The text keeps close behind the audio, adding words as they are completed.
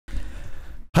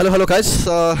Hello guys.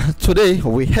 Today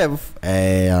we have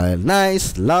a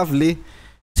nice lovely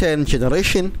 10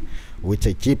 generation with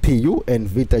a GPU and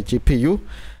Vita GPU,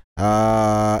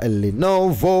 a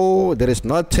lenovo that is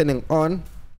not turning on.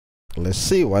 Let's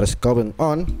see what is going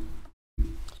on.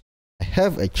 I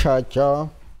have a charger.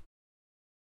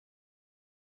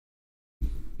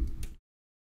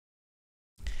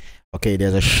 Okay,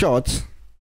 there's a short.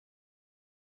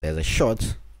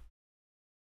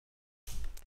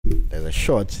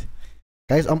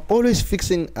 Guys, I'm always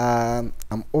fixing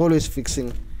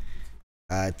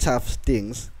tough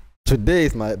things. Today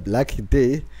is my lucky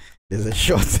day. There's a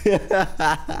short.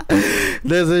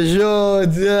 There's a short.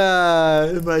 Yeah,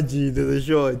 imagine there's a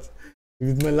short.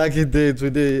 It's my lucky day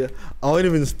today. I won't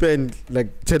even spend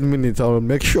like 10 minutes. I will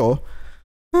make sure.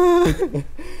 It's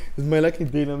my lucky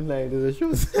day and I'm like, there's a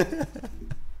short.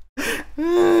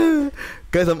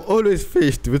 Guys, I'm always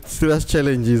faced with serious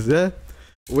challenges,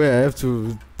 where I have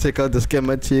to take out the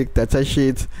schematic, data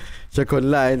sheet, check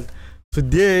online.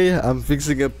 Today I'm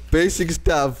fixing a basic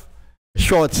stuff.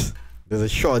 Short. There's a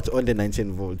short on the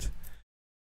 19 volt.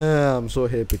 I'm so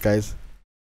happy, guys.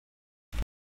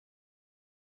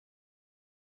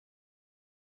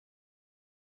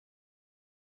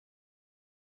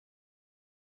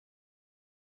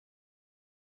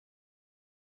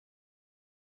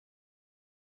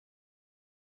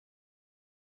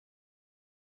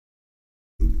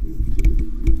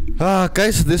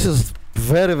 Guys, this is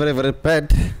very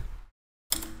bad.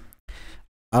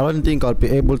 I don't think I'll be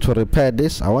able to repair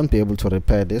this. I won't be able to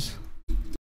repair this.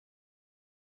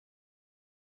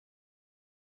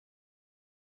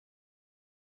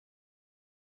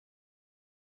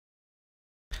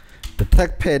 The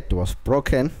trackpad was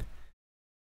broken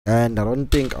and I don't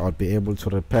think I'll be able to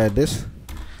repair this.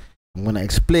 I'm gonna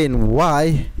explain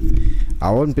why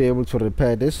I won't be able to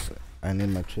repair this. I need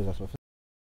my tracer software.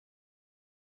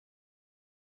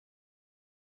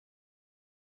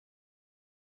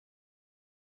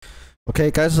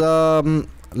 Okay guys,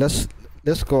 let's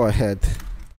go ahead.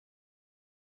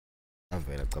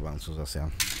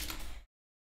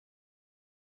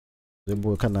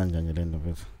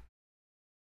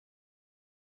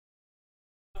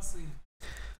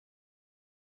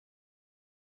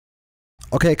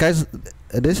 Okay guys,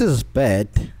 this is bad.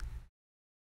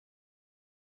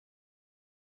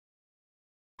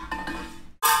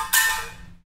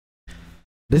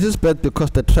 This is bad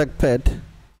because the trackpad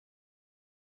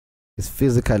is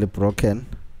physically broken.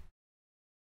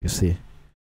 You see,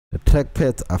 the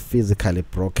trackpads are physically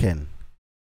broken.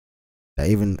 They're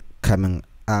even coming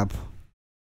up,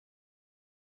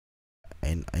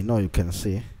 and I know you can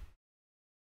see.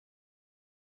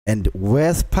 And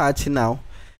worst part now,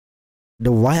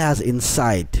 the wires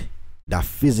inside, they're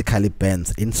physically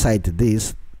bent. Inside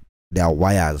this, there are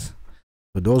wires.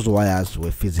 So those wires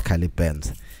were physically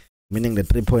bent, meaning the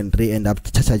 3.3 end up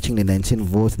touching the 19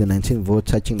 volts, the 19 volts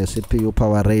touching the CPU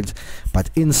power rails, but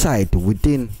inside,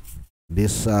 within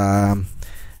this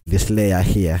this layer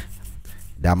here,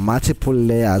 there are multiple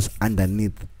layers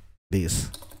underneath this.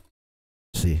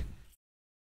 See,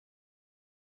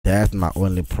 that's my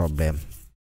only problem.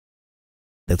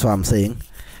 That's why I'm saying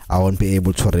I won't be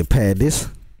able to repair this.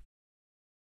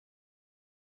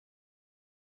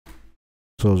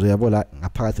 So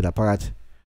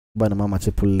but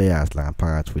multiple layers like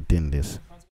apart within this.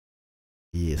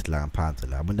 Yes, like apart.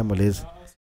 This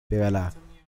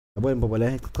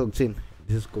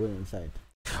is going inside.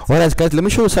 Alright guys, let me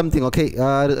show you something. Okay,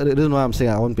 the reason why I'm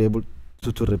saying I won't be able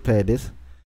to repair this,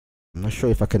 I'm not sure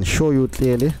if I can show you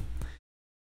clearly.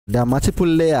 There are multiple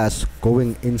layers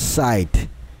going inside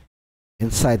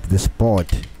this board.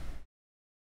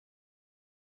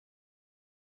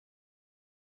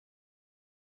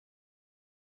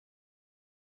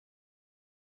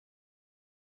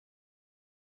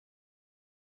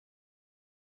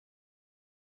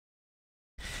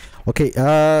 Okay,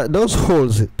 those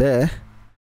holes there,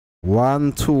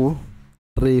 1 2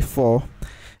 3 4,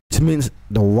 it means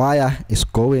the wire is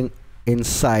going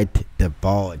inside the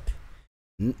board.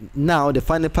 Now the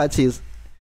funny part is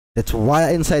that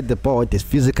wire inside the board is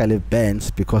physically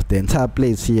bent because the entire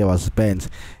place here was bent.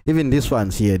 Even these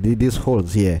ones here, these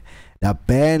holes here, they are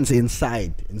bent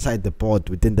inside the board,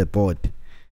 within the board,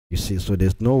 you see. So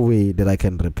there's no way that I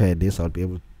can repair this. I'll be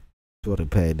able to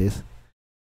repair this.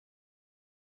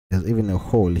 There's even a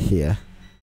hole here,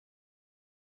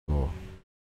 so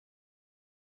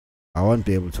I won't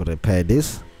be able to repair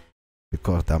this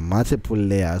because there are multiple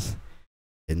layers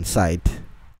inside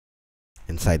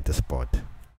this board.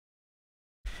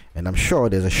 And I'm sure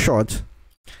there's a short.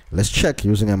 Let's check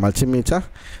using a multimeter.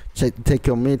 Take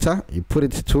your meter, you put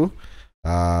it to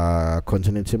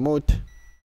continuity mode,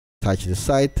 touch the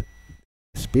side,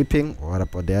 it's beeping. What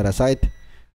about the other side?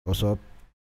 Also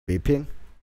beeping.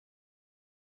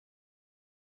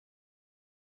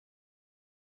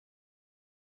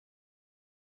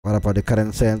 What about the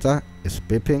current sensor? It's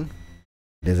beeping.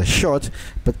 There's a short,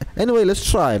 but anyway,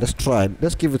 let's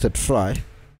give it a try.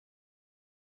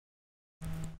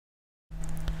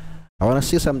 I want to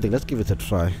see something. Let's give it a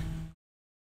try.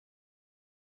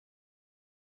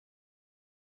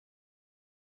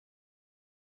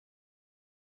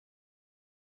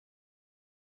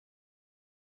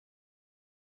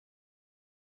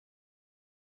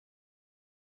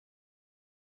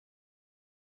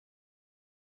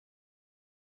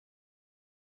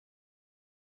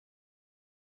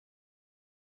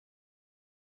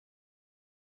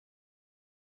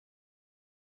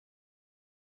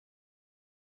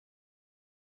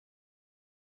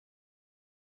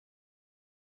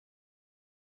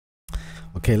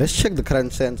 Okay, let's check the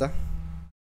current sensor.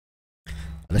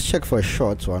 Let's check for a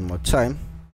short one more time.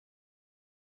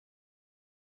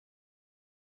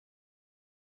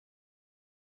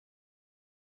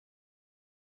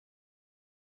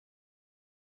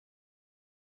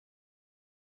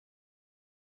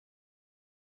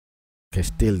 Okay,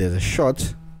 still there's a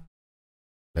short.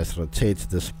 Let's rotate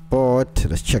this board.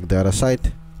 Let's check the other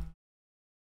side.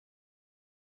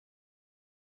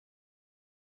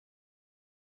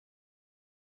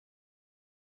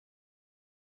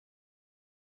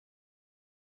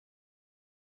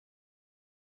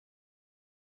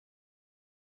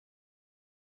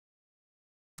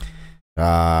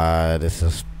 This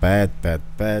is bad.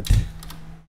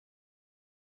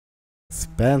 It's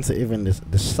bad, even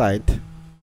this side.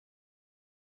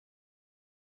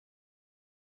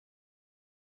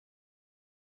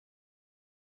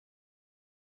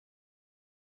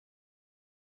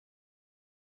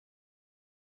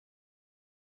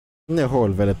 Ne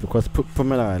hole vele because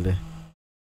phumela ngale.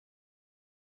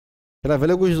 Phela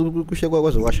vele kushe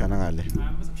kwazo washana ngale.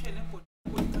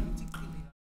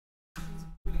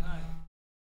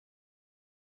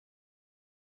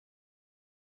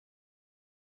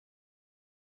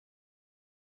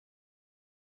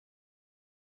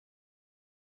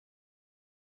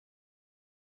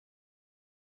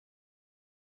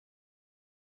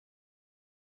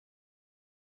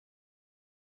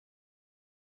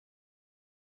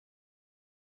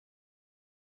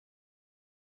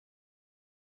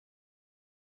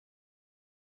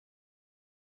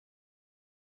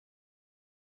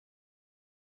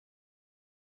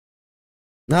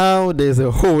 Now there's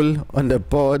a hole on the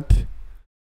board.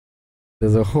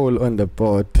 There's a hole on the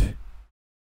board.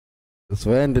 It's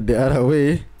went the other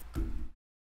way.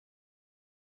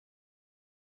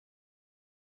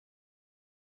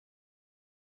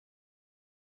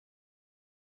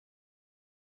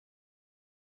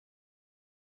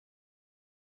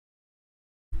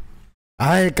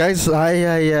 Aye guys,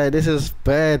 aye, this is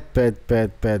bad. There's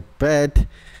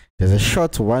a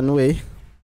short one way.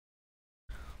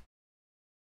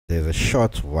 There's a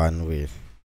short one way.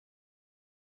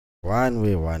 One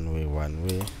way.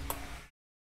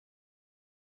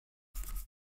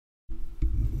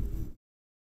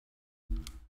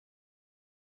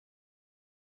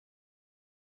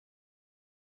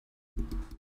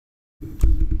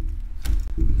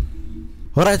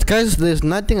 Alright guys, there's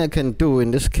nothing I can do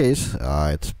in this case.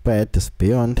 It's bad, it's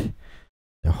beyond.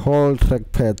 The whole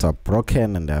track pads are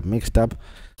broken and they're mixed up.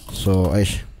 So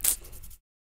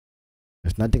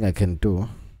there's nothing I can do.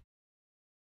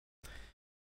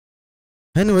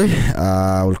 Anyway,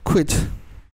 I will quit.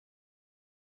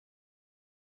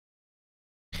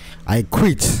 I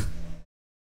quit.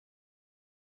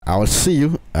 I will see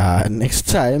you next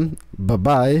time. Bye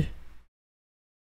bye.